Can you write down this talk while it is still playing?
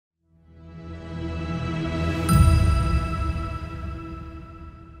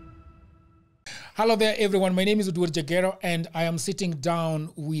Hello there, everyone. My name is Udur Jagero, and I am sitting down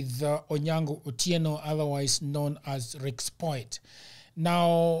with Onyango Otieno, otherwise known as Rick's Poet.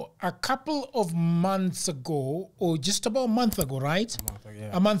 Now, a couple of months ago, or just about a month ago, right?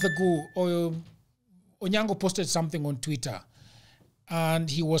 A month ago, Onyango posted something on Twitter, and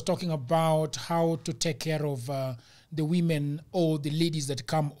he was talking about how to take care of the women or the ladies that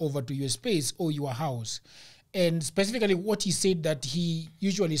come over to your space or your house. And specifically what he said, that he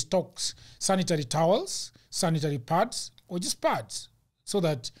usually stocks sanitary towels, sanitary pads, or just pads, so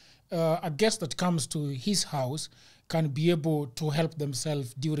that a guest that comes to his house can be able to help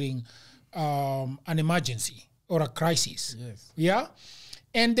themselves during an emergency or a crisis. Yes. Yeah?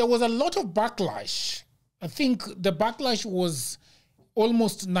 And there was a lot of backlash. I think the backlash was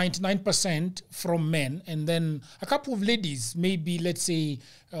almost 99% from men, and then a couple of ladies, maybe let's say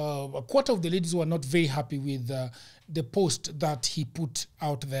a quarter of the ladies were not very happy with the post that he put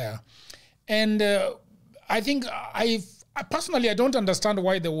out there. And I think personally, I don't understand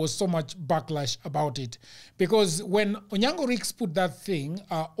why there was so much backlash about it, because when Onyango Ricks put that thing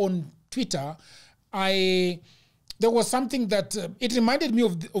on Twitter, there was something that it reminded me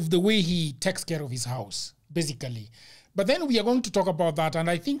of the way he takes care of his house, basically. But then we are going to talk about that, and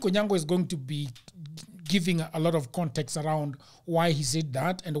I think Onyango is going to be giving a lot of context around why he said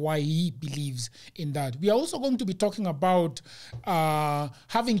that and why he believes in that. We are also going to be talking about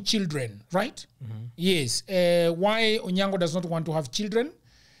having children, right? Mm-hmm. Yes. Why Onyango does not want to have children,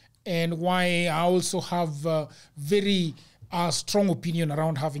 and why I also have a very strong opinion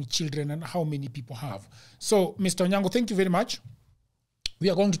around having children and how many people have. So, Mr. Onyango, thank you very much. We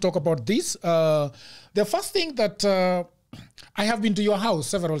are going to talk about this. The first thing that I have been to your house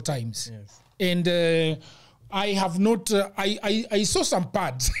several times. Yes. And I have not, I saw some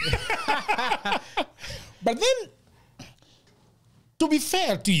pads. But then, to be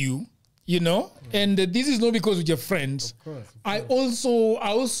fair to you, you know, and this is not because we're friends. Of course. I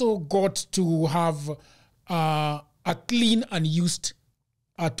also got to have a clean and used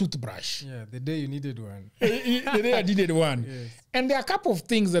toothbrush. Yeah, the day you needed one. The day I needed one. Yes. And there are a couple of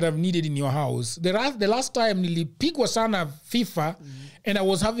things that I've needed in your house. The last time, nilipigwa sana FIFA, and I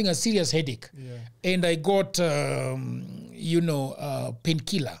was having a serious headache. Yeah. And I got,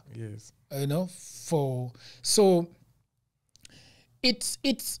 painkiller. Yes. So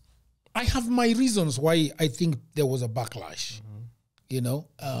it's, I have my reasons why I think there was a backlash,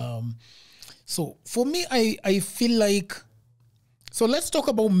 So for me, I feel like, so let's talk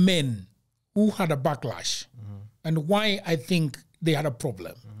about men who had a backlash and why I think they had a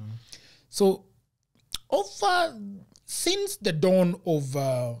problem. So since the dawn of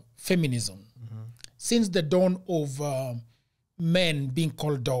feminism, since the dawn of men being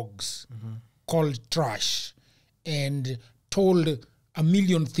called dogs, called trash, and told a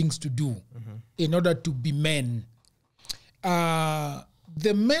million things to do in order to be men,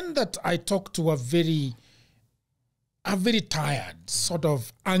 the men that I talk to are very tired, sort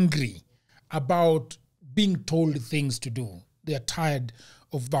of angry about being told things to do. They're tired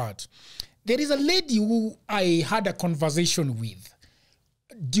of that. There is a lady who I had a conversation with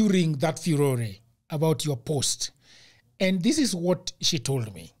during that furore about your post. And this is what she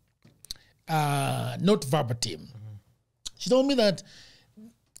told me, not verbatim. She told me that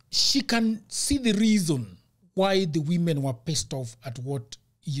she can see the reason why the women were pissed off at what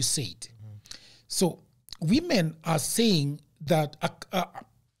you said. So women are saying that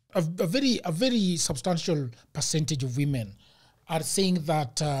a very substantial percentage of women are saying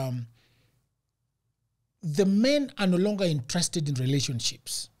that the men are no longer interested in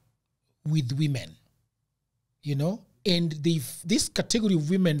relationships with women, and this category of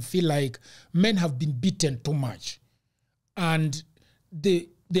women feel like men have been beaten too much, and they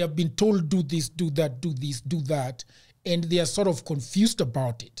have been told, do this, do that, do this, do that, and they are sort of confused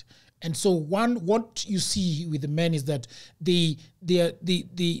about it. And so what you see with the men is that they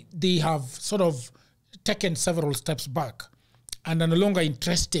have sort of taken several steps back and are no longer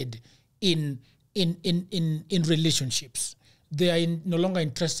interested in relationships. They are no longer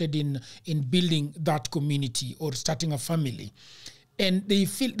interested in building that community or starting a family. And they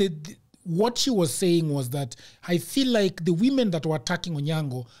feel that what she was saying was that I feel like the women that were attacking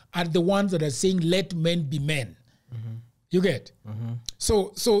Onyango are the ones that are saying, let men be men. Mm-hmm. You get? Mm-hmm.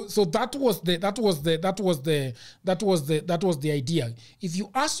 So that was the idea. If you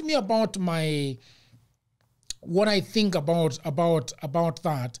ask me about what I think about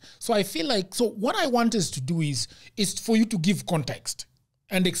that, so I feel like, so what I want us to do is for you to give context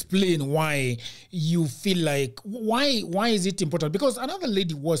and explain why you feel like, why is it important? Because another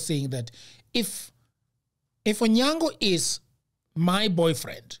lady was saying that if Onyango is my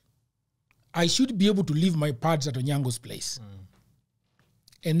boyfriend, I should be able to leave my pads at Onyango's place.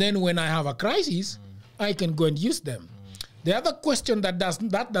 And then when I have a crisis, I can go and use them. The other question that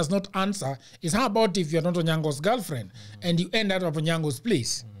does not answer is, how about if you're not Onyango's girlfriend and you end up at Onyango's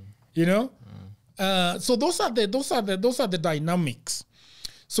place? You know? So those are the dynamics.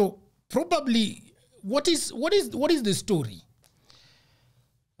 So probably what is the story?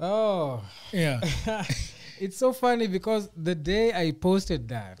 Oh. Yeah. It's so funny because the day I posted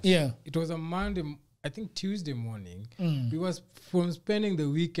that, Yeah. it was a Monday, I think Tuesday morning. We was from spending the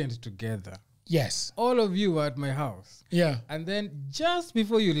weekend together. Yes. All of you were at my house. Yeah. And then just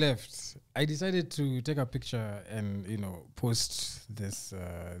before you left, I decided to take a picture and, post this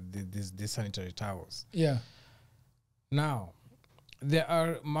sanitary towels. Yeah. Now, there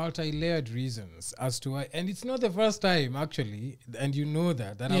are multi-layered reasons as to why, and it's not the first time actually, and you know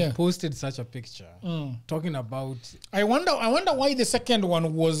that I've posted such a picture talking about. I wonder why the second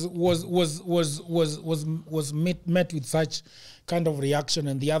one was met with such kind of reaction,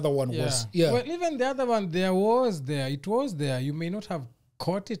 and the other one was. Well, even the other one, it was there. You may not have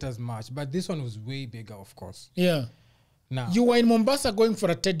caught it as much, but this one was way bigger, of course. Yeah. Now, you were in Mombasa going for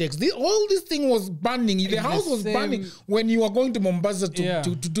a TEDx. All this thing was burning. The house was burning when you were going to Mombasa to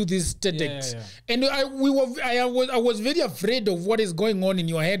do this TEDx. And I was very afraid of what is going on in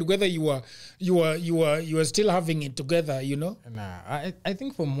your head, whether you were still having it together, Nah, I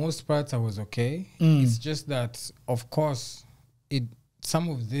think for most parts I was okay. It's just that, of course, some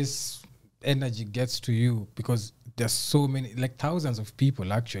of this energy gets to you because there's so many, like thousands of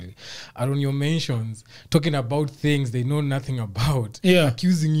people actually are on your mentions talking about things they know nothing about,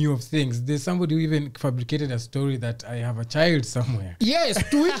 accusing you of things. There's somebody who even fabricated a story that I have a child somewhere. Yes,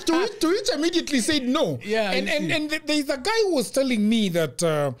 to which immediately said no. Yeah, and there's a guy who was telling me that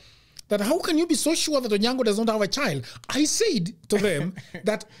how can you be so sure that Onyango does not have a child? I said to them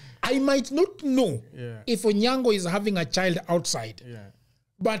that I might not know if Onyango is having a child outside,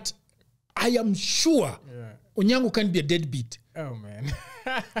 but I am sure Onyango can be a deadbeat. Oh man.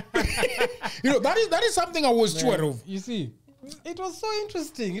 that is something I was sure of. You see, it was so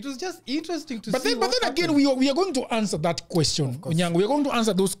interesting. It was just interesting to see. But then again, we are going to answer that question, Onyango. We are going to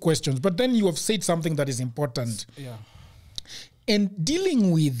answer those questions. But then you have said something that is important. Yeah. And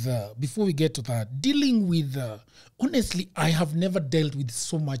dealing with, before we get to that, honestly, I have never dealt with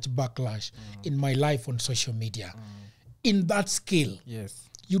so much backlash in my life on social media in that scale. Yes.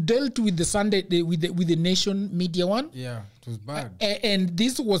 You dealt with the Sunday with the Nation media one. Yeah, it was bad. And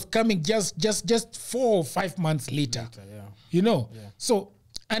this was coming just 4 or 5 months later. Yeah. So,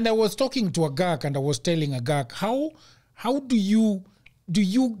 and I was talking to Agak, and I was telling Agak, how do you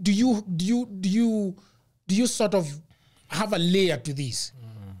sort of have a layer to this?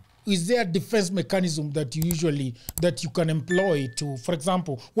 Is there a defense mechanism that you can employ to, for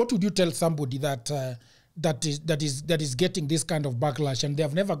example, what would you tell somebody that is getting this kind of backlash and they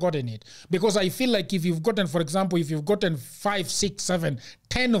have never gotten it? Because I feel like if you've gotten 5, 6, 7,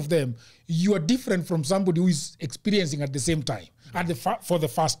 10 of them, you are different from somebody who is experiencing at the same time, for the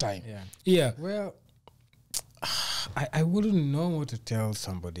first time. Yeah. Well, I wouldn't know what to tell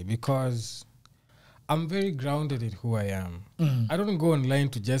somebody because I'm very grounded in who I am. I don't go online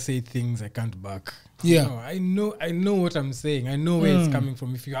to just say things I can't back. Yeah. I know what I'm saying. I know where it's coming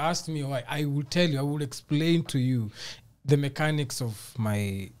from. If you ask me why, I will tell you, I will explain to you the mechanics of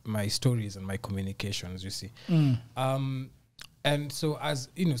my stories and my communications, you see. And so, as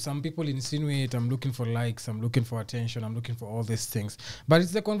you know, some people insinuate I'm looking for likes, I'm looking for attention, I'm looking for all these things. But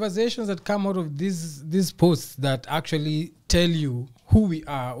it's the conversations that come out of these posts that actually tell you who we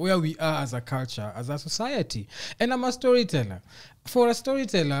are, where we are as a culture, as a society. And I'm a storyteller. For a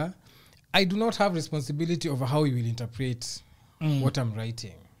storyteller, I do not have responsibility over how you will interpret what I'm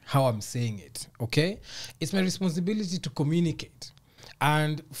writing, how I'm saying it, okay? It's my responsibility to communicate.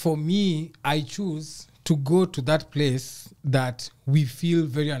 And for me, I choose to go to that place that we feel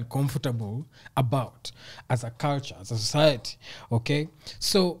very uncomfortable about as a culture, as a society, okay?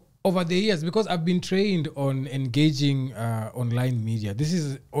 So over the years, because I've been trained on engaging online media, this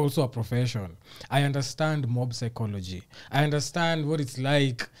is also a profession. I understand mob psychology. I understand what it's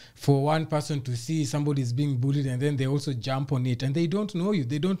like for one person to see somebody is being bullied and then they also jump on it and they don't know you.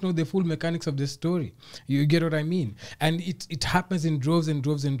 They don't know the full mechanics of the story. You get what I mean? And it happens in droves and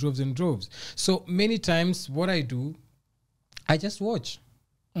droves and droves and droves. So many times what I do, I just watch.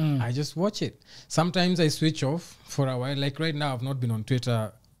 I just watch it. Sometimes I switch off for a while. Like right now, I've not been on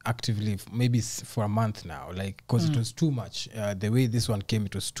Twitter actively maybe for a month now, like because it was too much. The way this one came,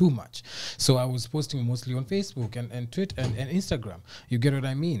 it was too much. So I was posting mostly on Facebook and Twitter and Instagram. You get what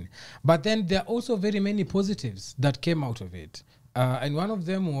I mean? But then there are also very many positives that came out of it. And one of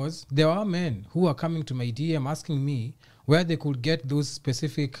them was, there are men who are coming to my DM asking me where they could get those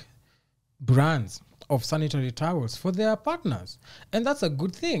specific brands of sanitary towels for their partners. And that's a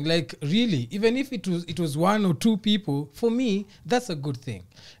good thing. Like, really, even if it was one or two people, for me, that's a good thing.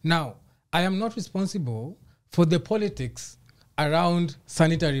 Now, I am not responsible for the politics around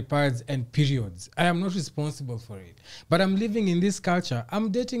sanitary pads and periods. I am not responsible for it. But I'm living in this culture.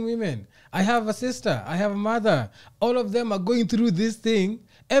 I'm dating women. I have a sister. I have a mother. All of them are going through this thing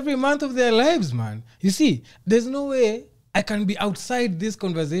every month of their lives, man. You see, there's no way I can be outside this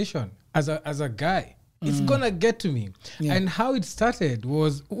conversation as a guy. It's gonna get to me. Yeah. And how it started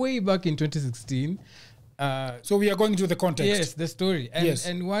was way back in 2016. So we are going to the context. Yes, the story. And, yes.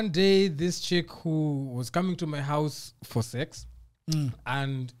 And one day, this chick who was coming to my house for sex,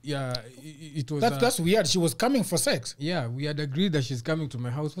 and yeah, it was... That's weird. She was coming for sex. Yeah, we had agreed that she's coming to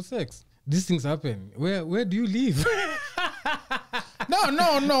my house for sex. These things happen. Where do you live? No.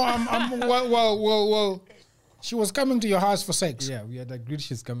 Well. She was coming to your house for sex. Yeah, we had agreed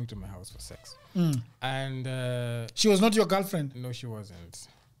she's coming to my house for sex. And... she was not your girlfriend? No, she wasn't.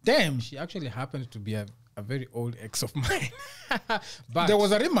 Damn. She actually happened to be a very old ex of mine. But there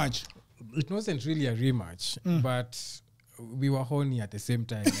was a rematch? It wasn't really a rematch, but we were horny at the same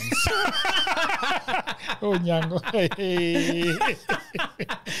time. Onyango.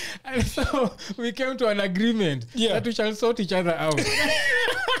 And so we came to an agreement that we shall sort each other out.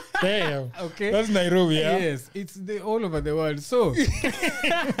 Damn. Okay. That's Nairobi, yeah? Yes. It's all over the world. So,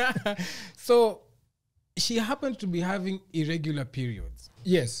 so she happened to be having irregular periods.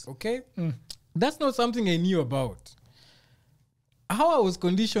 Yes. Okay? That's not something I knew about. How I was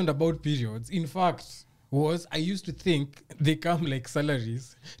conditioned about periods, in fact, was I used to think they come like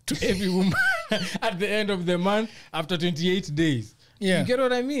salaries to every woman at the end of the month after 28 days. Yeah. You get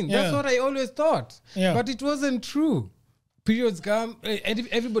what I mean? Yeah. That's what I always thought. Yeah. But it wasn't true. Periods come, and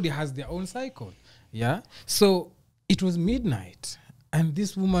everybody has their own cycle. Yeah. So it was midnight, and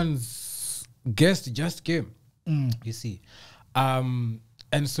this woman's guest just came. You see.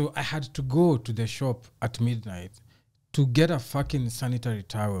 And so I had to go to the shop at midnight to get a fucking sanitary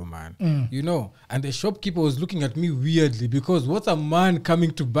towel, man. You know, and the shopkeeper was looking at me weirdly because what's a man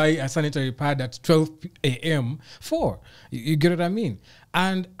coming to buy a sanitary pad at 12 a.m. for? You get what I mean?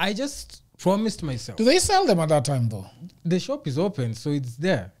 And I just promised myself. Do they sell them at that time, though? The shop is open, so it's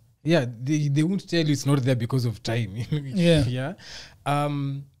there. Yeah, they won't tell you it's not there because of time. Yeah.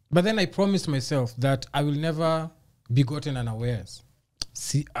 But then I promised myself that I will never be gotten unawares.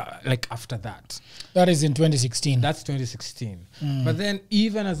 See, like after that. That is in 2016. That's 2016. But then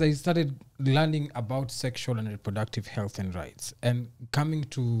even as I started learning about sexual and reproductive health and rights and coming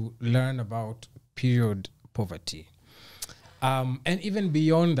to learn about period poverty, and even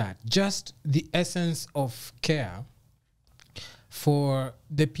beyond that, just the essence of care for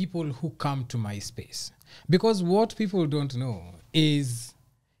the people who come to my space. Because what people don't know is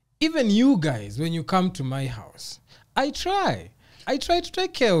even you guys, when you come to my house, I try to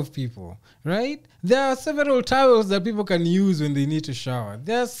take care of people, right? There are several towels that people can use when they need to shower.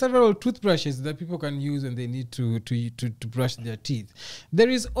 There are several toothbrushes that people can use when they need to brush their teeth. There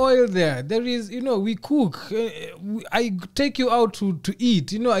is oil there. There is, we cook. I take you out to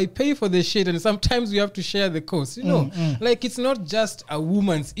eat. I pay for the shit, and sometimes we have to share the cost. Like it's not just a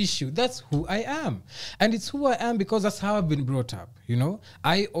woman's issue. That's who I am. And it's who I am because that's how I've been brought up,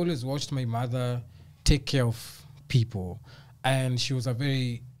 I always watched my mother take care of people. And she was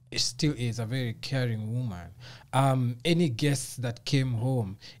still is a very caring woman. Any guests that came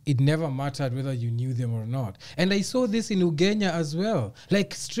home, it never mattered whether you knew them or not. And I saw this in Ugenya as well.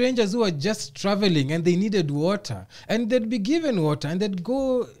 Like strangers who are just traveling and they needed water. And they'd be given water and they'd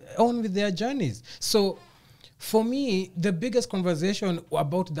go on with their journeys. So for me, the biggest conversation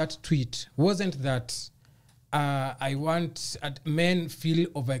about that tweet wasn't that I want men feel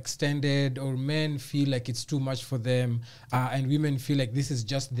overextended or men feel like it's too much for them and women feel like this is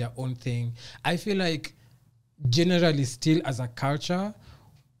just their own thing. I feel like generally still as a culture,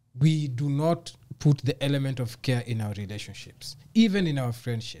 we do not put the element of care in our relationships, even in our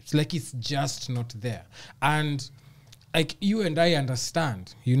friendships. Like it's just not there. And like you and I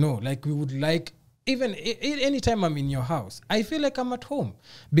understand, like we would like, even anytime I'm in your house, I feel like I'm at home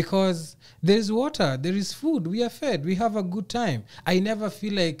because there's water, there is food, we are fed, we have a good time. I never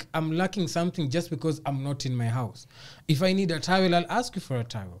feel like I'm lacking something just because I'm not in my house. If I need a towel, I'll ask you for a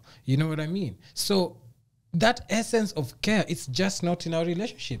towel. You know what I mean? So that essence of care, it's just not in our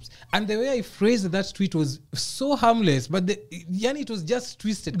relationships. And the way I phrased that tweet was so harmless, but it was just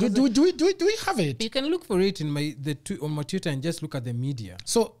twisted. Do we have it? You can look for it in on my Twitter and just look at the media.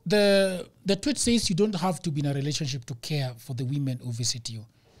 So the tweet says you don't have to be in a relationship to care for the women who visit you.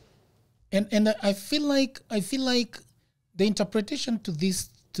 And I feel like the interpretation to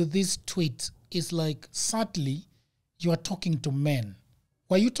this tweet is like, sadly, you are talking to men.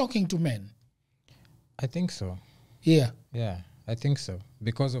 Were you talking to men? I think so. Yeah. Yeah, I think so.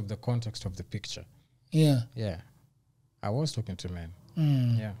 Because of the context of the picture. Yeah. Yeah. I was talking to men.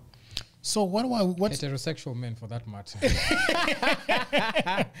 Yeah. So what heterosexual men, for that matter.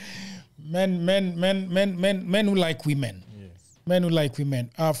 men who like women. Yes. Men who like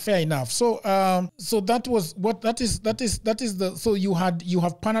women. Fair enough. So that was what that is the so you have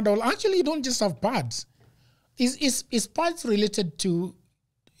Panadol. Actually, you don't just have pads. Is pads related to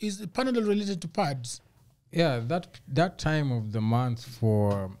is Panadol related to pads? Yeah, that time of the month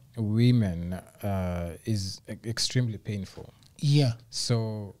for women is extremely painful. Yeah.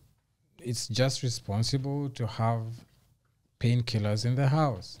 So it's just responsible to have painkillers in the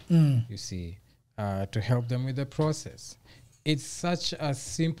house, you see, to help them with the process. It's such a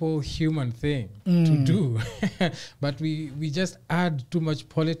simple human thing to do, but we just add too much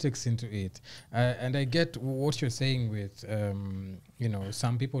politics into it. And I get what you're saying with,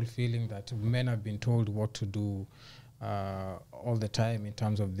 some people feeling that men have been told what to do all the time in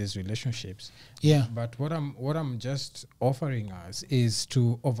terms of these relationships. Yeah. But what I'm just offering us is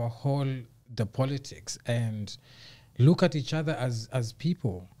to overhaul the politics and look at each other as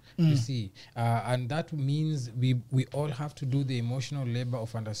people. You see, and that means we all have to do the emotional labor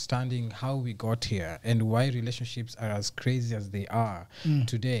of understanding how we got here and why relationships are as crazy as they are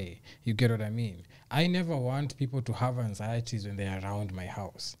today. You get what I mean? I never want people to have anxieties when they're around my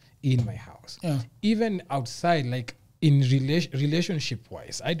house, in my house. Yeah. Even outside, like in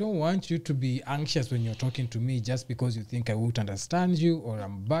relationship-wise, I don't want you to be anxious when you're talking to me just because you think I won't understand you or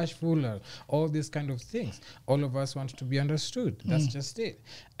I'm bashful or all these kind of things. All of us want to be understood. That's just it.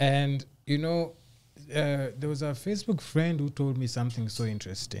 And, there was a Facebook friend who told me something so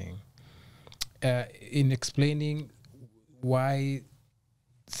interesting in explaining why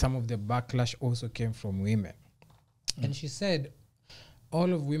some of the backlash also came from women. And she said,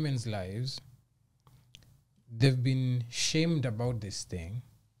 all of women's lives, they've been shamed about this thing.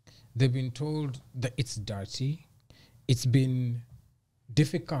 They've been told that it's dirty. It's been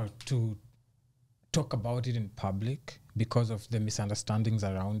difficult to talk about it in public because of the misunderstandings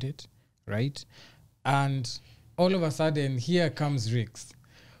around it, right? And all of a sudden, here comes Rix,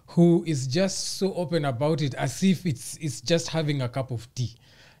 who is just so open about it as if it's just having a cup of tea.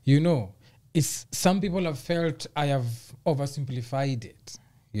 It's some people have felt I have oversimplified it.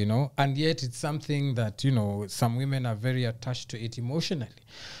 And yet it's something that, some women are very attached to it emotionally.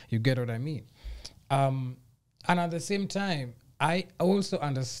 You get what I mean? And at the same time, I also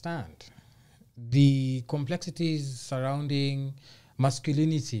understand the complexities surrounding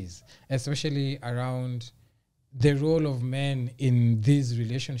masculinities, especially around the role of men in these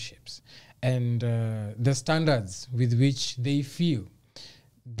relationships and the standards with which they feel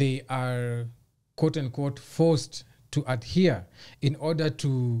they are, quote unquote, forced to adhere in order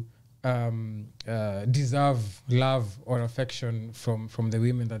to deserve love or affection from the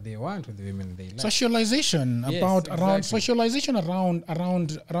women that they want or the women they like. Socialization Yes,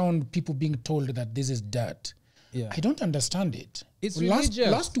 around people being told that this is dirt. Yeah. I don't understand it. It's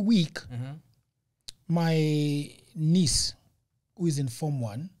last week, my niece, who is in Form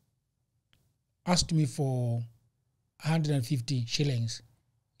 1, asked me for 150 shillings.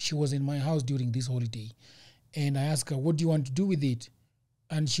 She was in my house during this holiday. And I asked her, what do you want to do with it?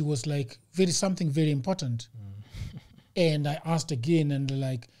 And she was like, something very important. And I asked again, and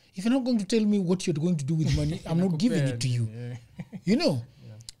like, if you're not going to tell me what you're going to do with money, I'm not giving it to you. Yeah.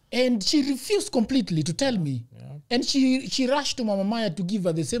 And she refused completely to tell me. Yeah. And she rushed to Mama Maya to give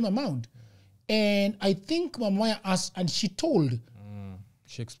her the same amount. Yeah. And I think Mama Maya asked, and she told.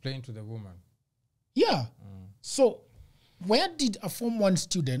 She explained to the woman. Yeah. So where did a Form 1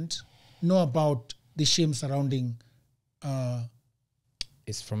 student know about the shame surrounding?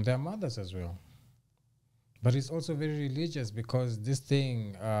 It's from their mothers as well. But it's also very religious because this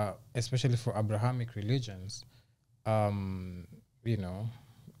thing, especially for Abrahamic religions, that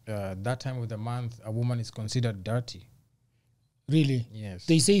time of the month, a woman is considered dirty. Really? Yes.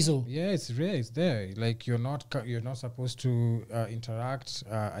 They say so? Yeah, it's rare. It's there. Like you're not supposed to interact.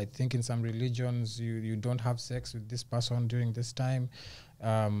 I think in some religions, you don't have sex with this person during this time.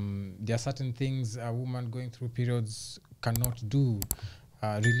 There are certain things a woman going through periods cannot do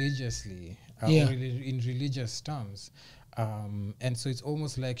religiously. Yeah. or in religious terms. And so it's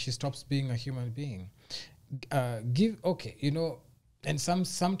almost like she stops being a human being. And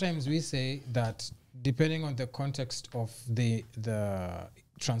sometimes we say that depending on the context of the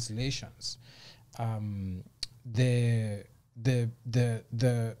translations, the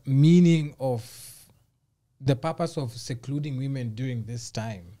meaning of the purpose of secluding women during this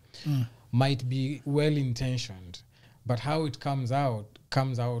time might be well intentioned, but how it comes out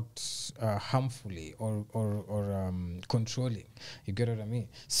harmfully or controlling. You get what I mean?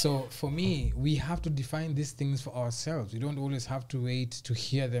 So for me, we have to define these things for ourselves. We don't always have to wait to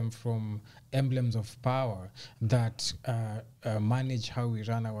hear them from emblems of power that manage how we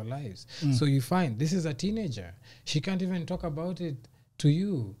run our lives. So you find this is a teenager. She can't even talk about it to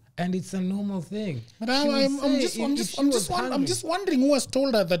you. And it's a normal thing. But I'm just wondering who has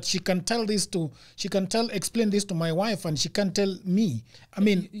told her that she can explain this to my wife and she can't tell me. I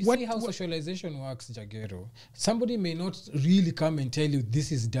mean, you see how socialization works, Jagero. Somebody may not really come and tell you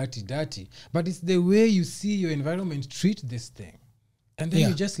this is dirty, but it's the way you see your environment treat this thing. And then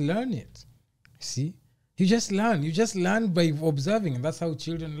you just learn it. See? You just learn by observing, and that's how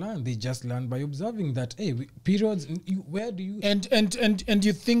children learn. They just learn by observing that, hey, periods, where do you... And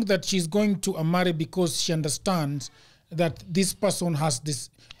you think that she's going to marry because she understands that this person has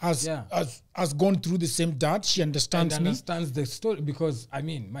gone through the same dirt. She understands and understands the story, because, I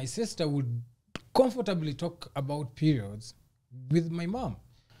mean, my sister would comfortably talk about periods with my mom.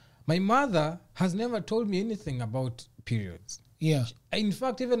 My mother has never told me anything about periods. Yeah. In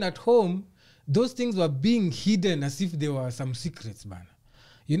fact, even at home, those things were being hidden as if they were some secrets, man.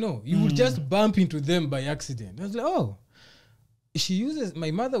 You know, you would just bump into them by accident. I was like, oh,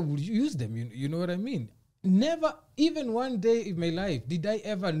 my mother would use them, you know what I mean? Never, even one day in my life, did I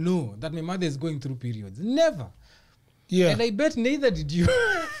ever know that my mother is going through periods. Never. Yeah. And I bet neither did you.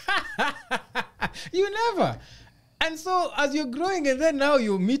 You never. And so as you're growing and then now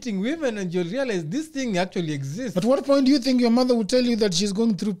you're meeting women and you'll realize this thing actually exists. At what point do you think your mother would tell you that she's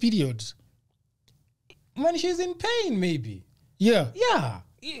going through periods? When she's in pain, maybe. Yeah. Yeah.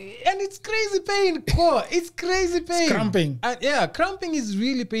 And it's crazy pain, it's crazy pain. It's cramping. Cramping is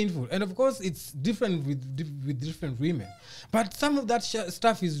really painful. And of course, it's different with different women. But some of that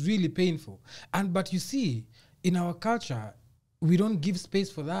stuff is really painful. But you see, in our culture, we don't give space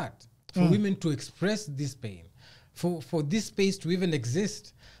for that. For women to express this pain. For this space to even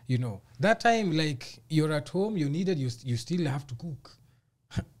exist. You know, that time, like, you're at home, you're needed, you still have to cook.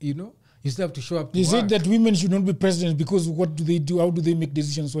 You know? You still have to show up to They work. said that women should not be president because what do they do? How do they make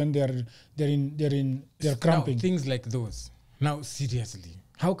decisions when they're cramping? Now, things like those. Now, seriously,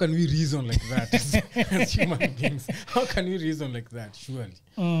 how can we reason like that as human beings? How can we reason like that? Surely,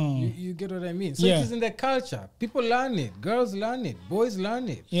 you get what I mean. So it is in the culture. People learn it. Girls learn it. Boys learn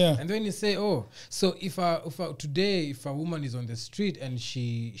it. Yeah. And then you say, oh, so if a woman is on the street and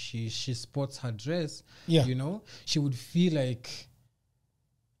she spots her dress, you know, she would feel like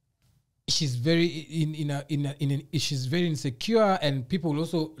she's very she's very insecure, and people will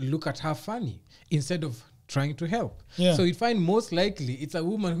also look at her funny instead of trying to help. Yeah. So you find most likely it's a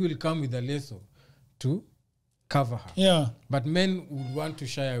woman who will come with a lasso to cover her. Yeah. But men would want to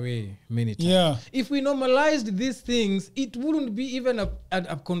shy away many times. Yeah. If we normalized these things, it wouldn't be even a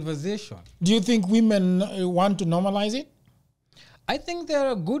conversation. Do you think women want to normalize it? I think there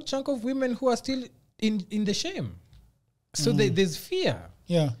are a good chunk of women who are still in the shame. So there's fear.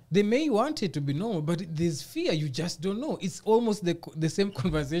 Yeah. They may want it to be normal, but there's fear. You just don't know. It's almost the same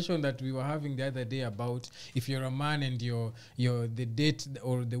conversation that we were having the other day about if you're a man and the date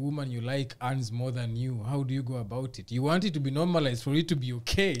or the woman you like earns more than you. How do you go about it? You want it to be normalized for it to be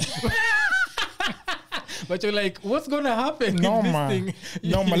okay. But you're like, what's going to happen in this thing?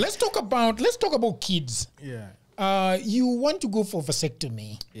 Normal. Let's talk about kids. Yeah. You want to go for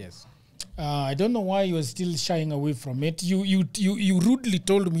vasectomy. Yes. I don't know why you are still shying away from it. You rudely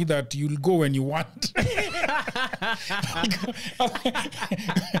told me that you'll go when you want.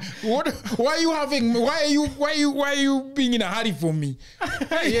 Why are you being in a hurry for me?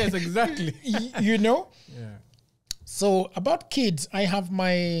 Yes, exactly. You know? Yeah. So about kids, I have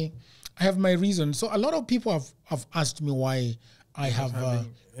my reason. So a lot of people have asked me why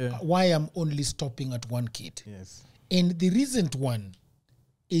why I'm only stopping at one kid. Yes. And the recent one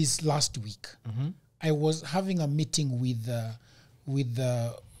is last week. I was having a meeting with a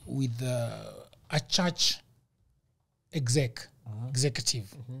church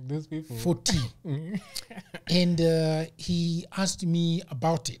executive Those people for tea, and he asked me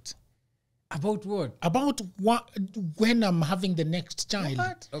about it. About what? About when I'm having the next child.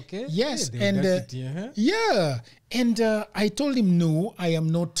 What? Okay. Yes, yeah, and I told him no, I am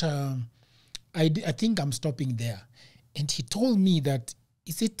not. I think I'm stopping there. And he told me that,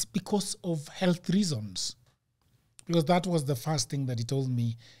 is it because of health reasons? Because that was the first thing that he told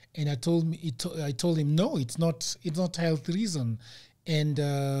me. And I told him, no, it's not health reason.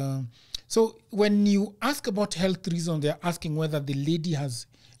 And so when you ask about health reason, they're asking whether the lady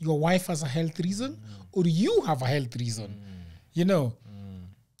your wife has a health reason or you have a health reason, you know.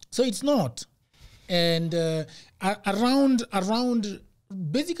 So it's not. And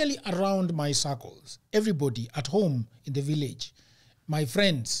basically around my circles, everybody at home in the village, my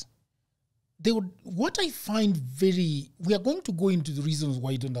friends, what I find we are going to go into the reasons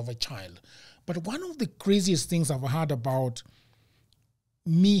why you don't have a child. But one of the craziest things I've heard about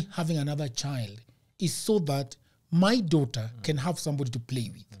me having another child is so that my daughter can have somebody to play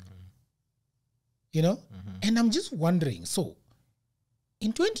with. You know? And I'm just wondering, so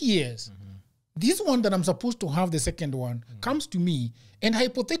in 20 years, this one that I'm supposed to have, the second one, comes to me and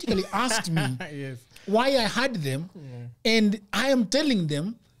hypothetically asked me why I had them. And I am telling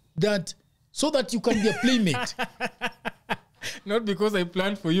them that so that you can be a playmate. Not because I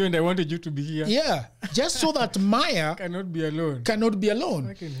planned for you and I wanted you to be here. Yeah, just so that Maya cannot be alone.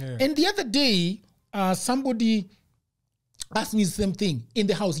 I can hear. And the other day, somebody asked me the same thing in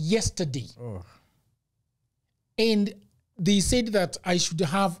the house yesterday. Oh. And they said that I should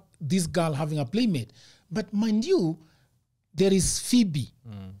have this girl having a playmate. But mind you, there is Phoebe.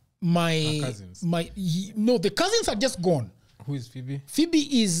 My cousins. The cousins are just gone. Who is Phoebe?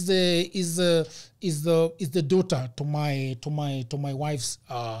 Phoebe is the daughter to my wife's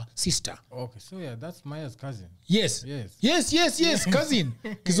sister. Okay, so yeah, that's Maya's cousin. Yes, cousin.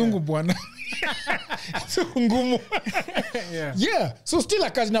 Kizungu bwana. Yeah. So still a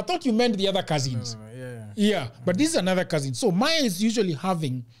cousin. I thought you meant the other cousins. Yeah. But this is another cousin. So Maya is usually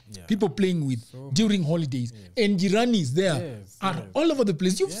having people playing with during holidays. And Jirani is there are all over the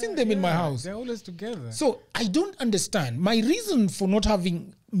place. You've seen them in my house. They're always together. So I don't understand. My reason for not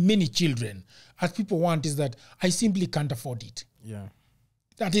having many children, as people want, is that I simply can't afford it. Yeah.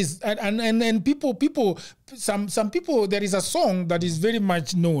 That is, and people, some people, there is a song that is very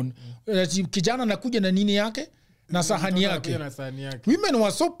much known. Kijana nakuja na nini yake? Na sahani yake. Women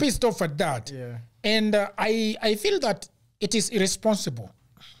were so pissed off at that. Yeah. And I feel that it is irresponsible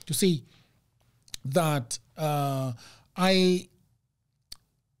to say that I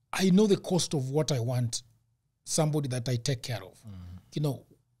know the cost of what I want, somebody that I take care of. You know,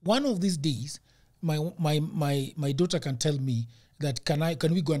 one of these days, my daughter can tell me that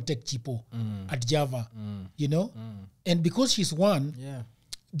can we go and take Chipo at Java, you know? And because she's one,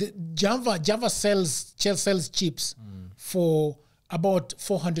 the Java sells chips for about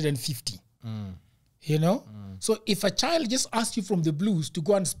 450. You know? So if a child just asks you from the blues to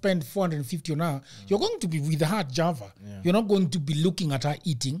go and spend 450 on her, you're going to be with her at Java. You're not going to be looking at her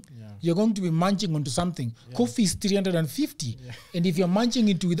eating. You're going to be munching onto something. Coffee is 350. And if you're munching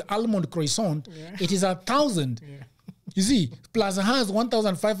into with almond croissant, it is 1,000. You see, plus has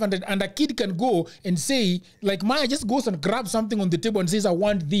 1,500, and a kid can go and say, like Maya just goes and grabs something on the table and says, I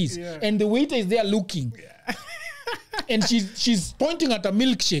want this. And the waiter is there looking. And she's pointing at a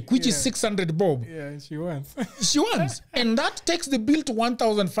milkshake, which is 600 bob. Yeah, she wants. She wants. And that takes the bill to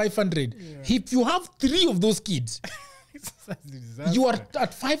 1,500. If you have 3 of those kids, you are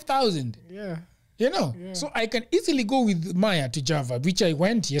at 5,000. Yeah. You know? So I can easily go with Maya to Java, which I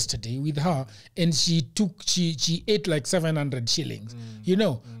went yesterday with her, and she ate like 700 shillings, you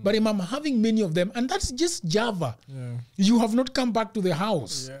know? But I'm having many of them, and that's just Java. You have not come back to the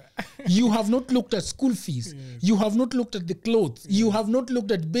house. You have not looked at school fees. You have not looked at the clothes. You have not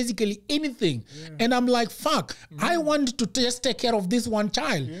looked at basically anything. And I'm like, fuck, I want to just take care of this one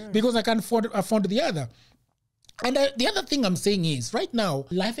child because I can't afford the other. And the other thing I'm saying is, right now,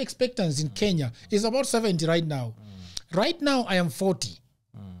 life expectancy in Kenya is about 70 right now. Right now, I am 40,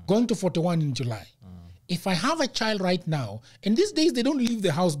 going to 41 in July. If I have a child right now, and these days they don't leave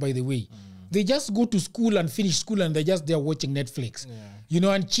the house, by the way. They just go to school and finish school and they're just there watching Netflix, you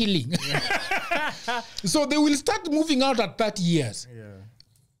know, and chilling. So they will start moving out at 30 years.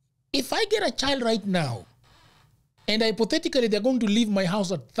 If I get a child right now, and hypothetically they're going to leave my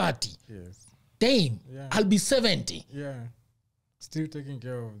house at 30, damn, I'll be 70. Still taking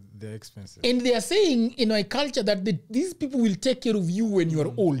care of the expenses. And they are saying in my culture that these people will take care of you when you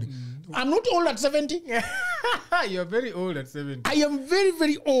are old. I'm not old at 70. You're very old at 70. I am very,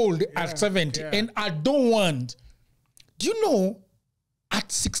 very old at 70. And I don't want... Do you know,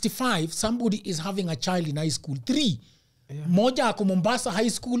 at 65, somebody is having a child in high school. 3. Moja ako Mombasa High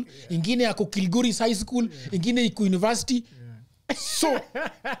School. Ingine ako Kilgoris High School. Ingine ako University. So,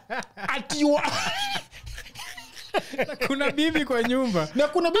 at your Kuna bibi kwa nyumba. Na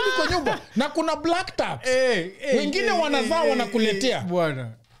kuna bibi kwa nyumba. Na kuna black taps. Wengine wanazaa wanakuletea.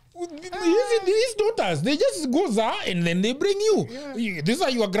 Bwana. These daughters, they just go there and then they bring you. Yeah. These are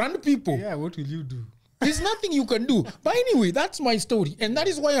your grand people. Yeah, what will you do? There's nothing you can do. But anyway, that's my story. And that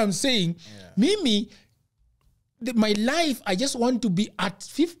is why I'm saying, Mimi, my life, I just want to be at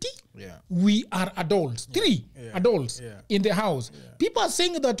 50. Yeah. We are adults. 3 adults in the house. People are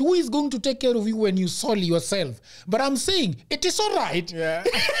saying that who is going to take care of you when you soil yourself? But I'm saying it is all right. Yeah.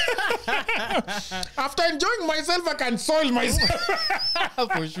 After enjoying myself, I can soil myself.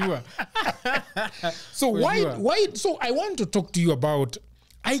 For sure. So why? So I want to talk to you about.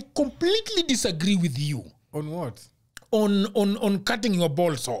 I completely disagree with you. On what? On cutting your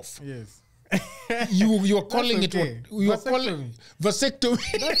balls off. Yes. You are calling it what? You are calling vasectomy.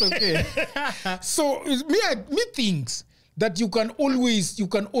 That's okay. So me thinks that you can always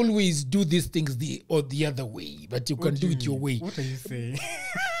do these things the other way, but you can do it your way. What are you saying?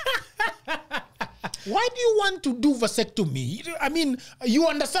 Why do you want to do vasectomy? I mean, you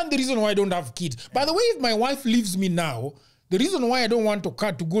understand the reason why I don't have kids. By the way, if my wife leaves me now, the reason why I don't want to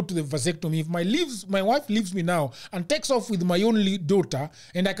go to the vasectomy, if my wife leaves me now and takes off with my only daughter,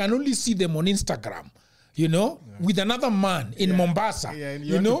 and I can only see them on Instagram, with another man in Mombasa, and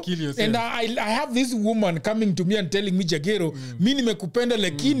you know, to kill yourself. And I have this woman coming to me and telling me, Jagero, mi nimekupenda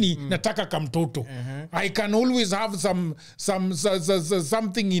lakini nataka kamtoto. I can always have something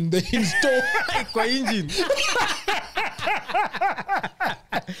in store. Kwa engine.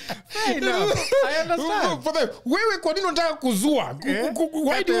 Fair enough. I understand. Wewe kwa nini unataka kuzua?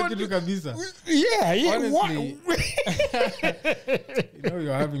 Why do you want to? Yeah. Honestly,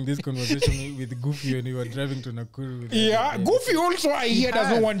 you're having this conversation with Goofy when you were driving to Nakuru. Goofy also I hear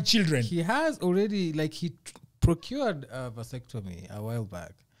doesn't want children. He has already, he procured a vasectomy a while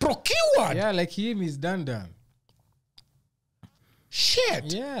back. Procured? Yeah, him is done.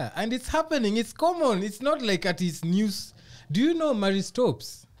 Shit. Yeah, and it's happening. It's common. It's not like at his news. Do you know Mary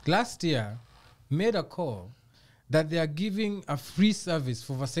Stopes last year made a call that they are giving a free service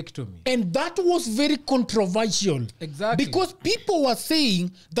for vasectomy? And that was very controversial. Exactly. Because people were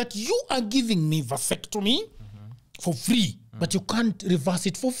saying that you are giving me vasectomy for free, but you can't reverse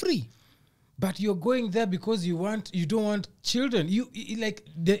it for free. But you're going there because you don't want children.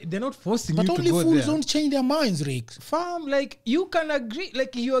 They're not forcing you to go there. But only fools don't change their minds, Rick. Fam, you can agree,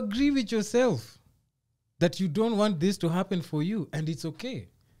 you agree with yourself that you don't want this to happen for you, and it's okay,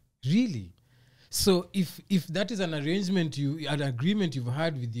 really. So if that is an arrangement, an agreement you've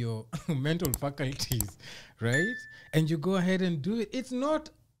had with your mental faculties, right? And you go ahead and do it, it's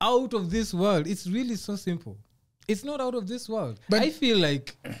not out of this world. It's really so simple. It's not out of this world. But I feel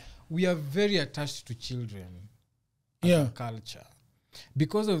like we are very attached to children as a culture.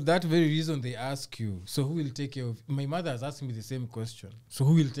 Because of that very reason, they ask you, so who will take care of... My mother has asked me the same question. So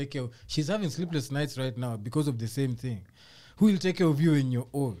who will take care of... She's having sleepless nights right now because of the same thing. Who will take care of you when you're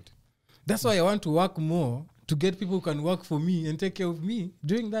old? That's why I want to work more to get people who can work for me and take care of me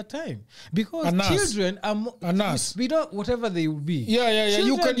during that time. Because children are... We don't... Whatever they will be. Yeah.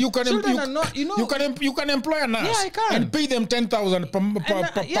 Children, you can employ a nurse. Yeah, I can. And pay them 10,000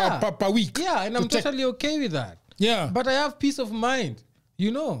 per week. Yeah, and I'm totally okay with that. Yeah. But I have peace of mind.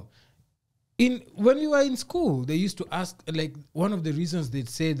 When we were in school, they used to ask, one of the reasons they'd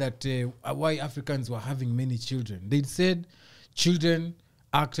say that why Africans were having many children. They'd said children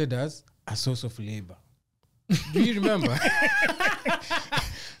acted as a source of labor. Do you remember?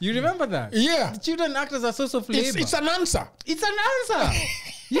 You remember that? Yeah. The children act as a source of labor. It's an answer. It's an answer.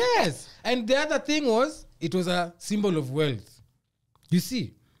 Yes. And the other thing was, it was a symbol of wealth. You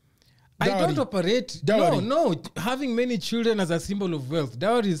see? Dowry. I don't operate... Dowry. No. Having many children as a symbol of wealth.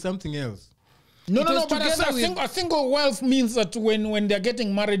 Dowry is something else. No, but a single wealth means that when they're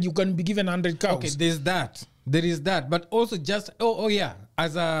getting married, you can be given 100 cows. Okay, there is that. But also just...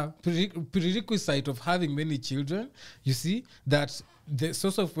 as a prerequisite of having many children, you see, that the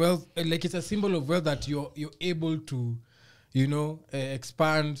source of wealth, it's a symbol of wealth that you're able to,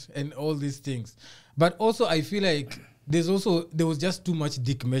 expand and all these things. But also, I feel like there was just too much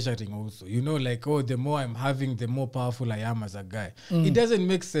dick measuring also. The more I'm having, the more powerful I am as a guy. It doesn't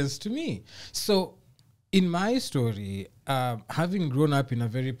make sense to me. So in my story, having grown up in a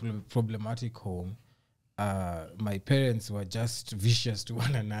very problematic home, my parents were just vicious to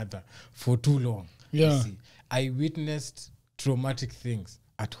one another for too long. Yeah. You see. I witnessed traumatic things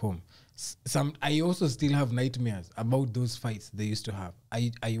at home. I also still have nightmares about those fights they used to have.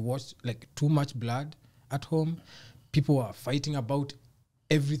 I watched too much blood at home. People were fighting about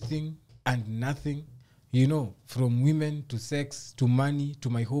everything and nothing. you know, from women to sex to money to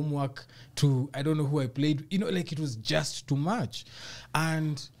my homework to I don't know who I played, you know, like it was just too much.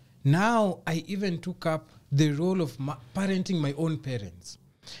 And now I even took up the role of parenting my own parents,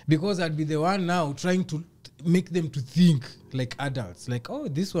 because I'd be the one now trying to make them to think like adults, like, oh,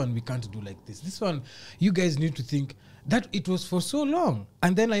 this one we can't do like this one you guys need to think. That it was for so long.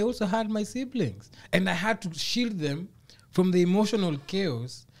 And then I also had my siblings, and I had to shield them from the emotional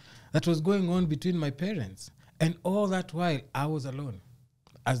chaos that was going on between my parents. And all that while I was alone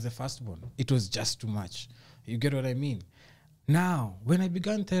as the firstborn. It was just too much. You get what I mean? Now, when I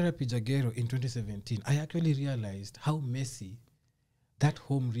began therapy, Jagero, in 2017, I actually realized how messy that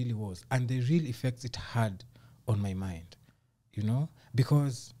home really was and the real effects it had on my mind, you know,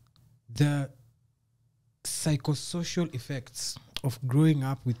 because the psychosocial effects of growing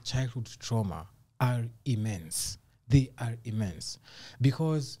up with childhood trauma are immense. They are immense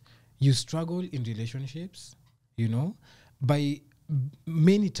because you struggle in relationships, you know, by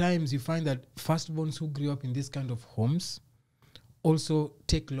many times you find that firstborns who grew up in this kind of homes also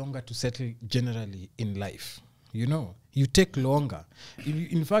take longer to settle generally in life. You know, you take longer.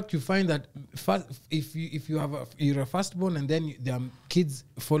 In fact, you find that if you're a firstborn and then there are kids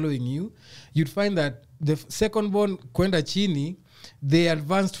following you, you'd find that the secondborn kwenda chini, they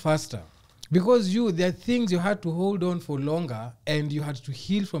advanced faster. Because there are things you had to hold on for longer and you had to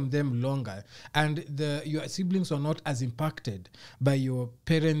heal from them longer. And your siblings are not as impacted by your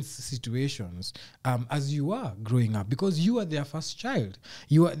parents' situations as you are growing up, because you are their first child.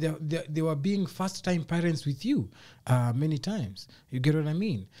 They were being first-time parents with you many times. You get what I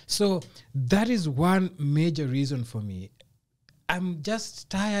mean? So that is one major reason for me. I'm just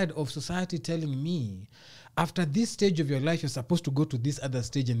tired of society telling me, after this stage of your life, you're supposed to go to this other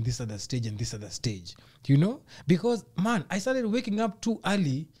stage and this other stage and this other stage. You know? Because, man, I started waking up too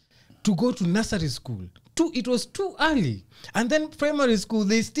early to go to nursery school. It was too early. And then primary school,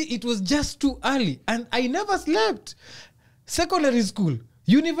 it was just too early. And I never slept. Secondary school,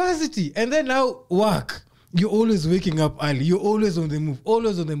 university, and then now work. You're always waking up early. You're always on the move,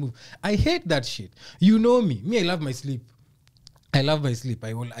 always on the move. I hate that shit. You know me. Me, I love my sleep. I love my sleep.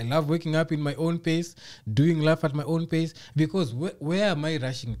 I love waking up in my own pace, doing life at my own pace, because where am I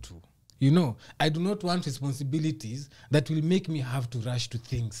rushing to? You know, I do not want responsibilities that will make me have to rush to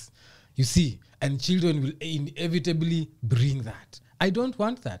things. You see, and children will inevitably bring that. I don't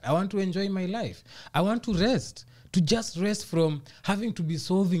want that. I want to enjoy my life. I want to rest, to just rest from having to be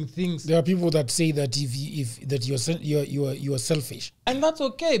solving things. There are people that say that you're selfish, and that's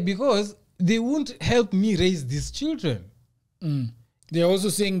okay, because they won't help me raise these children. They're also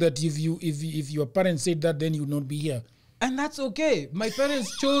saying that if your parents said that, then you would not be here. And that's okay. My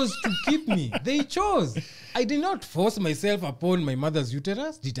parents chose to keep me. They chose. I did not force myself upon my mother's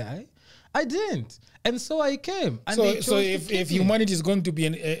uterus, did I? I didn't. And so I came. And so if humanity is going to be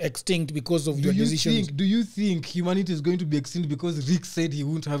extinct because of your decisions... Do you think humanity is going to be extinct because Rick said he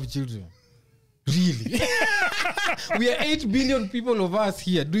won't have children? Really? We are 8 billion people of us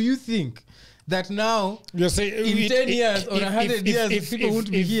here. Do you think that now, you're saying in 10 years or 100 years, people won't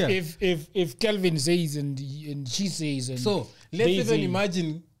be here? If Kelvin says and she says... And so, let's even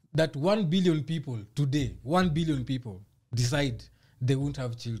imagine that 1 billion people today, 1 billion people decide they won't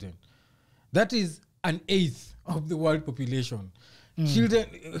have children. That is an eighth of the world population. Children,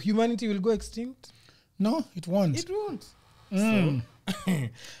 humanity will go extinct? No, it won't. It won't. So,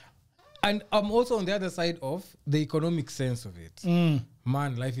 and I'm also on the other side of the economic sense of it.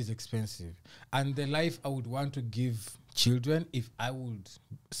 Man, life is expensive. And the life I would want to give children, if I would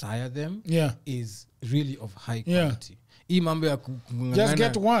sire them, is really of high quality. Just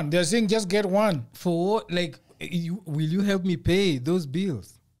get one. They're saying just get one. For what? Like, will you help me pay those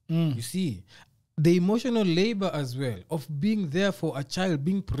bills? You see, the emotional labor as well of being there for a child,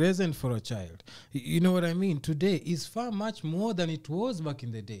 being present for a child. You know what I mean? Today is far much more than it was back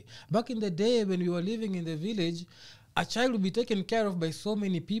in the day. Back in the day when we were living in the village, a child would be taken care of by so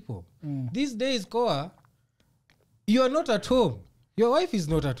many people. These days, Koa, you are not at home. Your wife is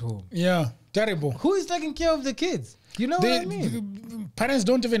not at home. Yeah, terrible. Who is taking care of the kids? You know what I mean? Parents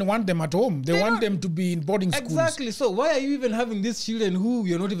don't even want them at home. They want them to be in boarding schools. Exactly. So why are you even having these children who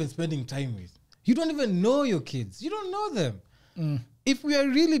you're not even spending time with? You don't even know your kids. You don't know them. If we are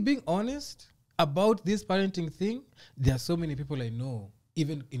really being honest about this parenting thing, there are so many people I know,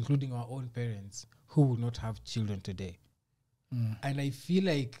 even including our own parents, who will not have children today. And I feel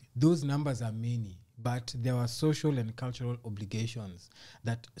like those numbers are many, but there were social and cultural obligations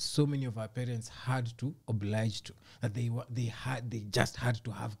that so many of our parents had to oblige to, that they just had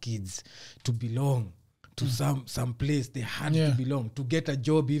to have kids to belong, to some place they had to belong, to get a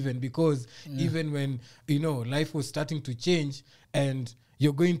job even, because even when, life was starting to change and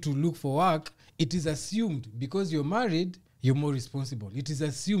you're going to look for work, it is assumed because you're married, you're more responsible. It is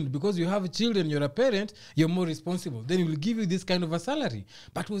assumed because you have children, you're a parent, you're more responsible. Then it will give you this kind of a salary.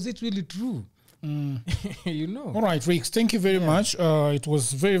 But was it really true? All right, Rix, thank you very much. It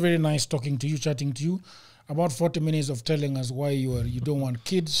was very, very nice talking to you, chatting to you. About 40 minutes of telling us why you don't want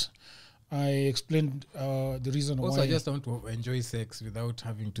kids. I explained the reason why. Also, I just want to enjoy sex without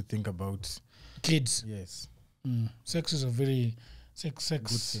having to think about kids. Yes. Sex is a very sex. Good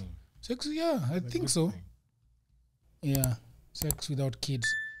thing. Sex, yeah, I think so. Thing. Yeah, sex without kids.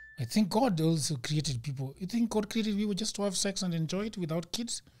 I think God also created people. You think God created people just to have sex and enjoy it without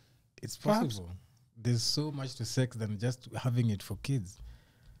kids? It's possible. Perhaps? There's so much to sex than just having it for kids.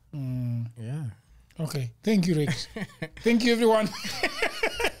 Yeah. Okay. Thank you, Rex. Thank you, everyone.